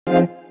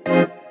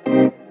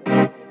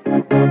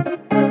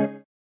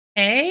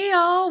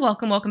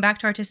welcome back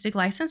to Artistic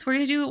License. We're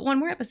going to do one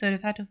more episode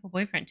of Hatoful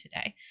Boyfriend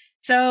today.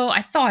 So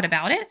I thought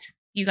about it,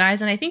 you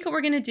guys, and I think what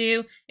we're going to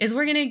do is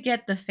we're going to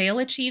get the fail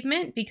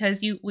achievement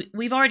because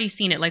we've already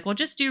seen it. Like, we'll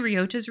just do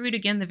Ryota's route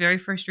again, the very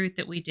first route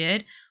that we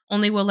did,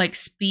 only we'll like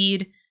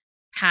speed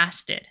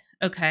past it.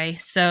 Okay,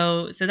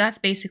 so that's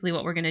basically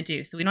what we're going to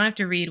do. So we don't have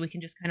to read, we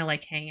can just kind of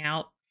like hang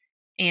out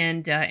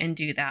and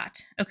do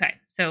that. Okay,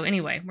 so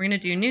anyway, we're going to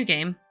do new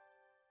game.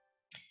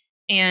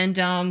 And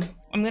I'm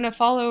gonna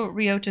follow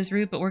Ryota's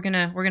route, but we're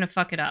gonna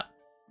fuck it up.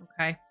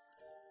 Okay,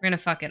 we're gonna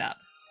fuck it up.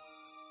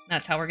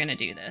 That's how we're gonna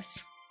do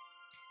this.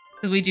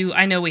 Because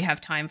I know we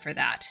have time for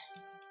that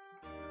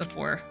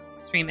before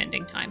stream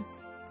ending time,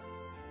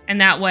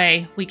 and that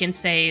way we can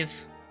save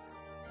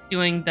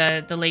doing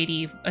the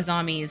Lady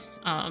Azami's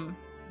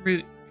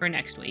route for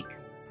next week.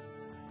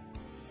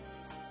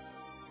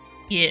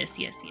 Yes.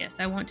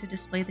 I want to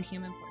display the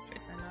human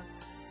portraits. I love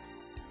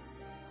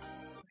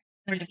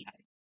that.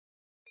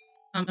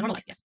 The normal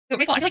life, yes. So,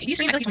 Rayful, I feel like you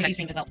stream, you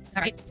stream as well. Is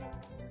that right?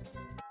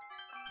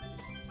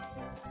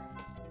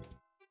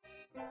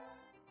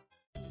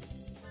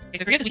 Okay,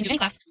 so for Ryota's, we can do any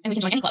class, and we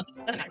can join any club.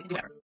 Doesn't matter, we can do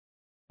whatever.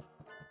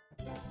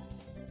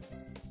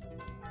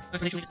 But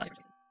for literally just other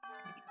places.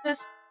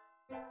 This.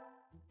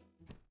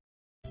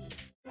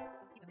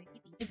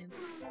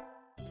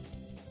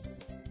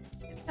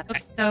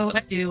 Okay, so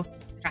let's do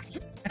the track team.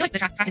 I feel like the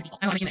track is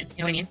default. I don't want to human, you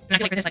know what I mean? And I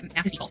feel like for this, like,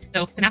 math is default.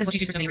 So, the math is what you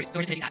choose for so many routes, so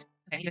we're just gonna do that.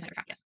 Okay, you guys have a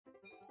track, yes.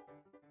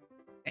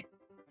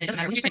 It doesn't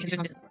matter. We can just make it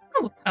business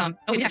before. Oh,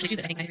 wait, we actually choose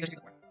this. I think I choose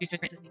before. Choose to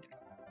experience this.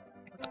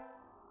 Okay, let's go.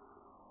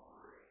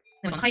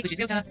 Then on height, we choose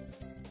Ryota.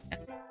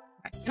 Yes.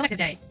 Okay. I like the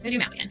day. I'm gonna do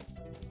math again.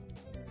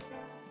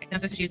 Okay, then I'm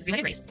supposed to choose the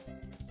three-legged race.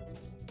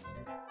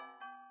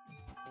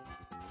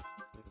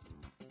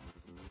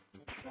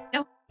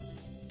 No.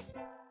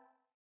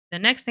 The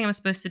next thing I'm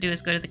supposed to do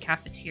is go to the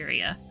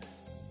cafeteria.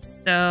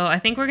 So I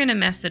think we're gonna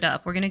mess it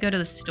up. We're gonna go to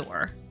the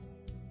store.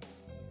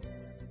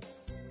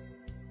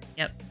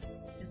 Yep.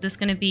 Is this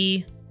gonna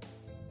be...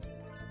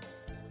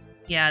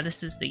 Yeah,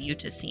 this is the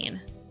Yuta scene.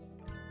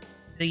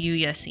 The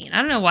Yuya scene. I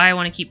don't know why I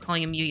want to keep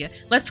calling him Yuya.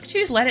 Let's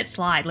choose Let It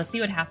Slide. Let's see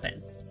what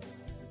happens.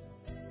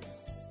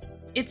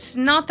 It's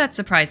not that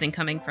surprising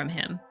coming from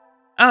him.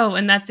 Oh,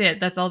 and that's it.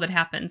 That's all that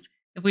happens.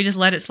 If we just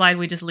let it slide,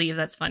 we just leave.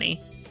 That's funny.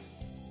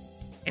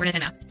 Okay, we're gonna do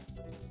math.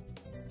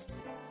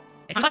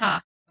 Okay,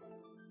 Tanbata.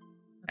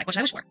 Okay, what should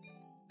I wish for?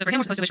 So for him,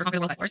 we're supposed to wish for Conquer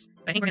the World by Force,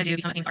 but I think we're gonna do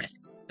Become a Famous Artist.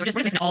 So we're just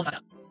mixing it all fuck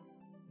up.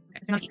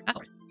 Okay, so Fast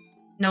forward.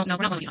 No, we're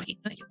not going to do Nanaki.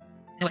 No, thank you. I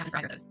know what happens for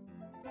either of those.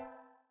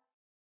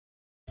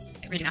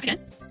 We're gonna do math again.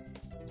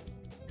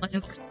 Let's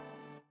move forward.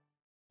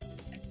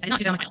 Okay. I did not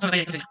do that on my final. Oh, no, I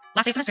did do math.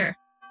 Last day of semester.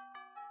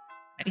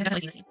 Okay, we have definitely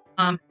seen this scene.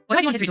 What do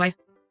I do on history?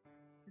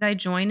 Did I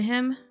join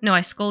him? No,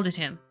 I scolded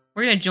him.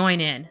 We're gonna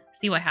join in.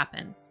 See what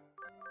happens.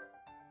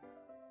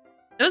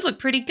 Those look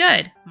pretty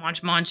good.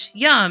 Munch, munch,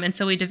 yum. And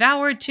so we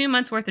devoured 2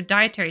 months worth of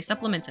dietary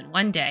supplements in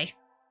one day.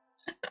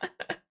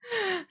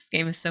 This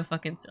game is so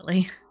fucking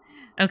silly.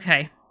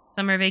 Okay,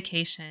 summer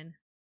vacation.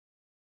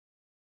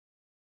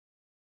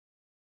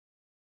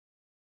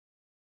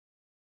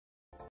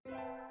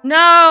 No,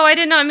 I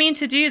did not mean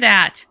to do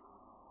that.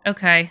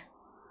 Okay.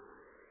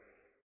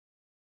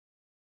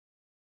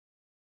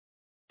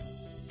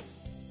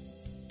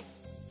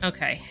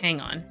 Okay, hang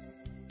on.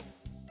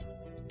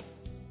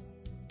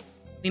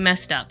 We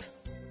messed up.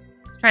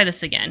 Let's try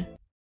this again.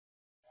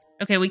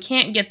 Okay, we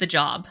can't get the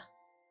job.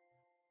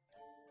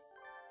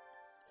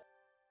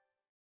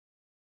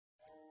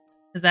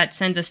 Because that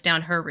sends us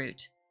down her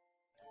route.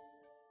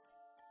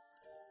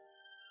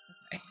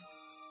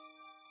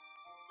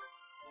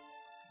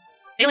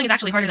 Failing is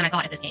actually harder than I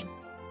thought at this game.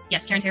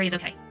 Yes, Karen Terry is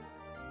okay.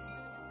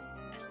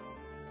 Yes.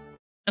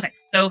 Okay,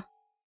 so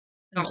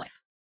normal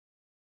life.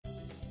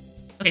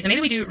 Okay, so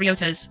maybe we do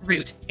Ryota's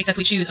route, except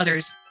we choose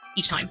others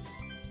each time.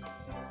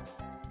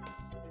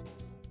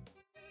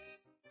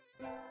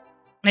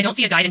 And I don't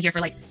see a guide in here for,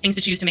 like, things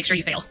to choose to make sure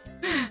you fail.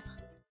 Let's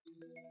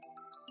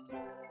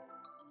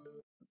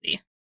see.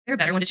 Is there a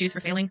better one to choose for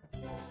failing?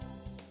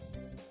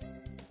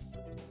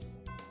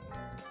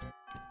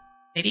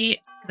 Maybe,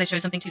 because I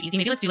chose something too easy,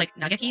 maybe let's do, like,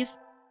 Nagekis?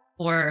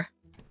 Or...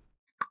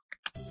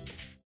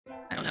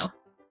 I don't know.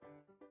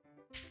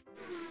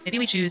 Maybe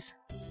we choose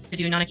to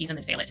do Nanakis and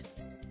then fail it.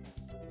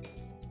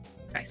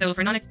 Okay, so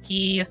for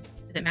Nanaki,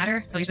 does it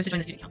matter? Oh, you're supposed to join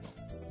the student council.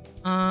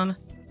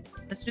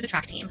 Let's do the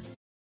track team.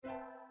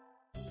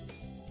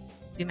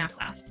 Do math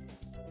class.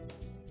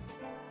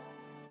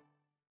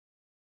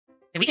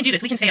 Okay, we can do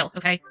this. We can fail,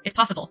 okay? It's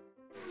possible.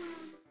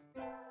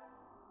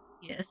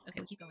 Yes. Okay,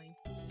 we'll keep going.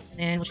 And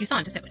then we'll choose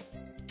San to sit with.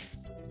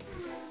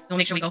 We'll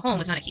make sure we go home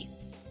with Nanaki.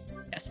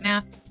 Yes,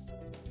 math.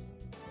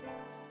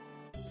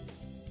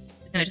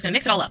 Just gonna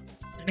mix it all up.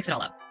 Mix it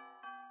all up.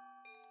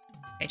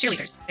 Okay,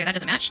 cheerleaders. Okay, that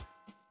doesn't match.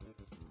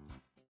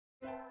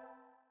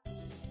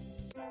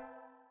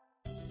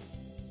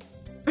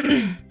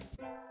 Okay,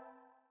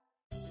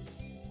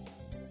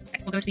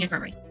 we'll go to the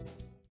infirmary.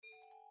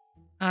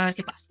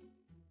 Skip class.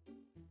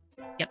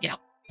 Yep, get out.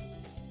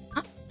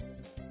 Huh?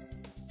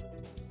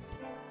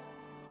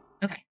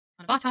 Okay,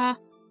 Tanabata.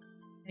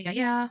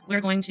 Yeah.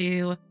 We're going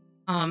to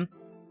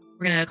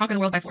conquer the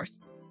world by force.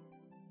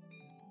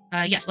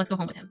 Yes, let's go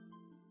home with him.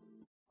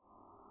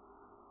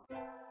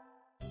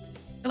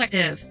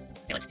 Collective.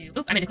 Okay, let's do...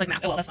 Oop, I meant to click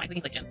map. Oh, well, that's fine. We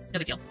can click gym. No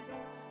big deal.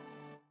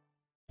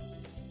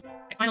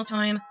 Okay, finals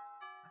time.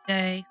 Last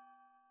day.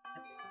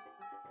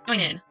 Join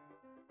in.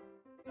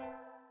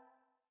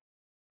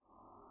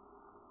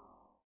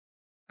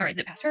 Alright,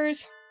 zip past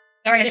hers.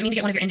 Sorry, I didn't mean to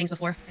get one of your endings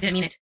before. I didn't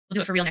mean it. We'll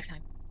do it for real next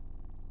time.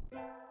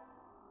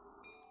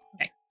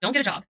 Okay, don't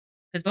get a job.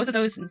 Because both of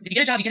those, if you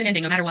get a job, you get an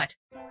ending no matter what.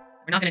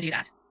 We're not going to do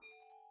that.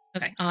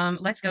 Okay,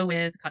 let's go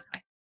with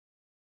Kazukai.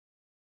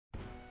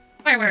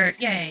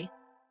 Fireworks, yay!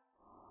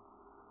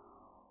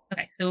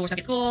 Okay, so we're stuck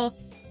at school.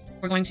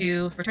 We're going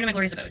to return to my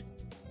glorious abode.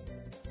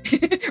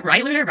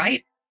 Right, Lunar,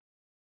 right?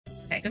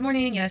 Okay, good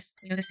morning, yes,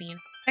 we know this scene.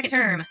 Second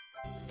term.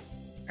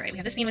 Alright, we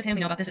have this scene with him, we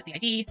know about this, it's the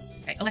ID.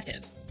 Okay,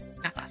 elective.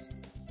 Math class.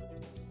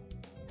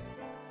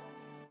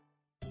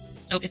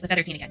 Oh, it's the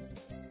feather scene again.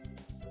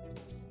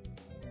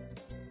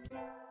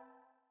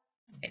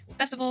 Okay, school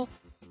festival.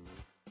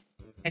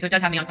 Okay, so it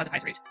does have me on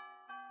Kazukai's route.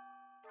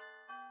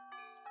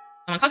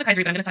 I'm on Kazukai's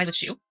route, but I'm going to side with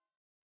Shu.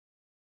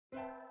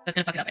 That's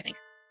going to fuck it up, I think.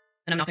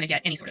 And I'm not going to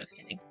get any sort of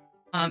ending.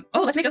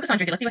 Oh, let's make Okasan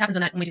drink it. Let's see what happens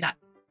when we do that.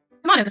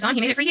 Come on, Okasan,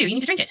 he made it for you. You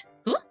need to drink it.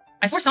 Who?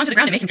 I forced San to the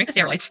ground to make him drink the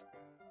steroids.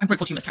 I'm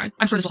grateful to you, Miss Karen.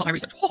 I'm sure this will help my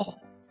research.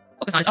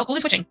 Okasan is out cold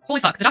and twitching. Holy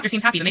fuck, the doctor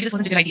seems happy, but maybe this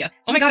wasn't a good idea.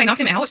 Oh my god, I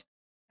knocked him out?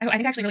 I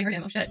think I actually really hurt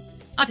him. Oh shit.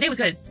 Oh, today was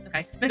good. Okay,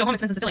 I'm gonna go home and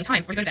spend some fulfilling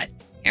time before we go to bed.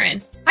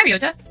 Karen. Hi,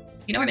 Ryota.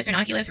 You know where Mr.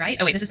 Nanaki lives, right?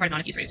 Oh wait, this is part of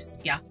Nanaki's route.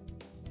 Yeah.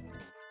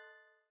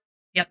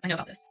 Yep, I know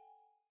about this.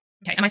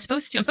 Okay, I'm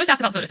supposed to ask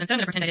about photos, instead I'm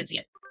gonna pretend I didn't see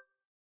it.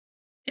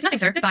 It's nothing,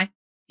 sir. Goodbye.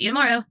 See you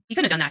tomorrow. He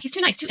couldn't have done that. He's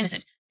too nice, too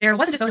innocent. There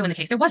wasn't a photo in the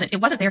case. There wasn't.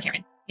 It wasn't there,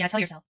 Karen. Yeah, tell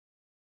yourself.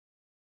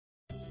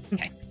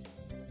 Okay.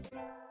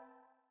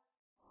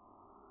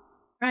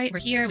 Right, we're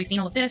here. We've seen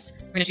all of this.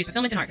 We're gonna choose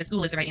fulfillment and art, because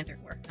school is the right answer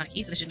for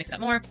Nanaki, so this should mix it up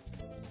more.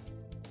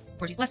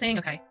 Forty's blessing.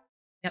 Okay.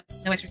 Yep,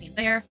 no extra scenes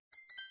there.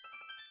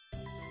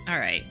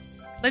 Alright.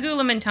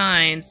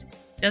 Legulamentines.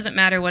 Doesn't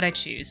matter what I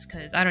choose,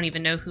 because I don't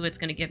even know who it's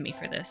gonna give me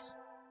for this.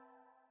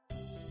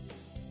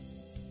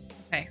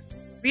 Okay.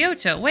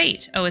 Ryota,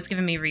 wait! Oh, it's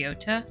giving me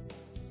Ryota.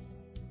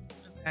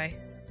 Okay.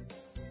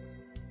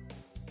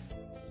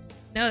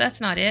 No,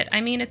 that's not it. I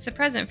mean, it's a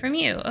present from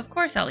you. Of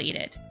course I'll eat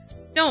it.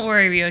 Don't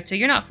worry, Ryota.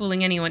 You're not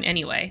fooling anyone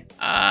anyway.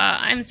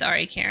 I'm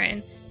sorry,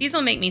 Karen. These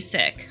will make me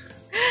sick.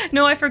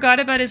 No, I forgot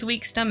about his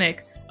weak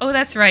stomach. Oh,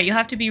 that's right. You'll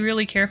have to be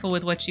really careful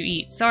with what you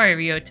eat. Sorry,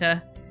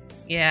 Ryota.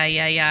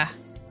 Yeah.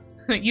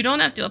 You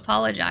don't have to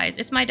apologize.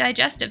 It's my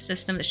digestive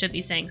system that should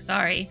be saying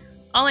sorry.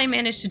 All I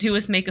managed to do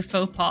was make a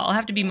faux pas. I'll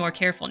have to be more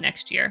careful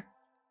next year.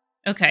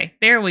 Okay,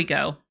 there we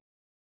go.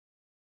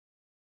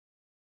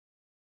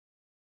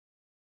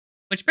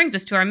 Which brings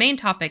us to our main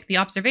topic, the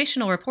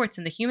observational reports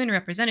in the human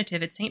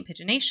representative at St.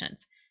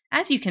 Pigeonations.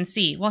 As you can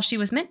see, while she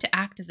was meant to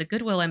act as a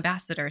goodwill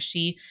ambassador,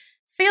 she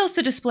fails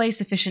to display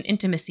sufficient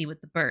intimacy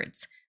with the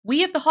birds.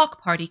 We of the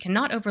Hawk Party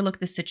cannot overlook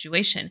this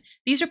situation.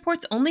 These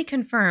reports only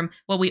confirm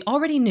what we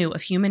already knew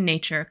of human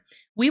nature.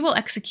 We will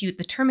execute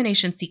the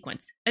termination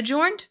sequence.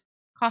 Adjourned?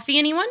 Coffee,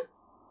 anyone?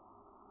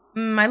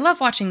 I love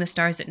watching the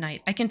stars at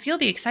night. I can feel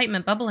the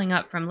excitement bubbling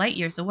up from light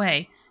years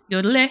away.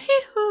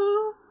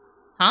 Yodel-hee-hoo!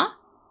 Huh?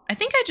 I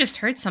think I just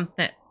heard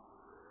something.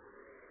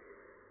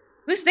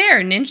 Who's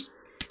there?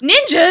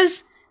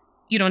 Ninjas?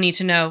 You don't need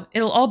to know.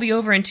 It'll all be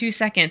over in 2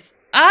 seconds.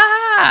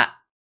 Ah!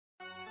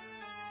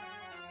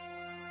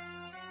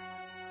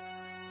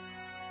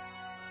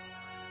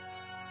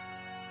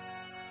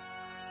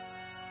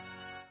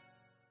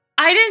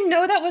 I didn't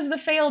know that was the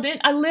failed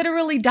end. I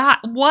literally died.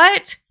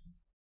 What?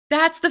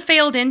 That's the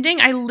failed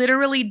ending? I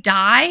literally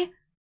die?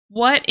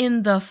 What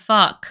in the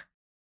fuck?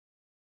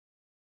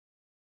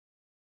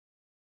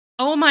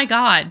 Oh my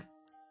god.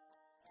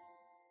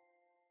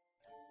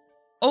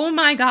 Oh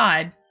my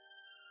god.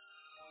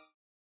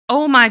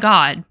 Oh my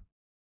god.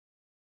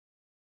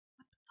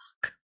 What the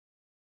fuck?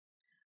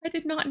 I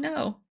did not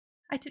know.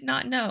 I did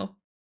not know.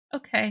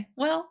 Okay,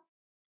 well,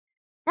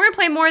 we're gonna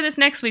play more of this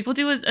next week. We'll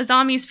do a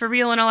zombies for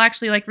real, and I'll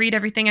actually like read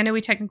everything. I know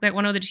we technically got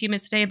one of the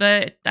achievements today,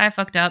 but I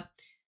fucked up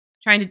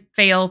trying to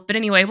fail. But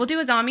anyway, we'll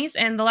do a zombies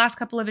and the last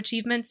couple of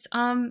achievements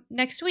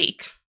next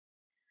week.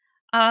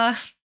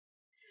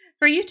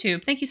 For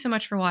YouTube, thank you so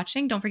much for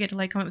watching. Don't forget to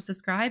like, comment, and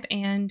subscribe,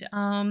 and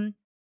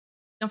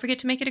don't forget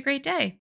to make it a great day.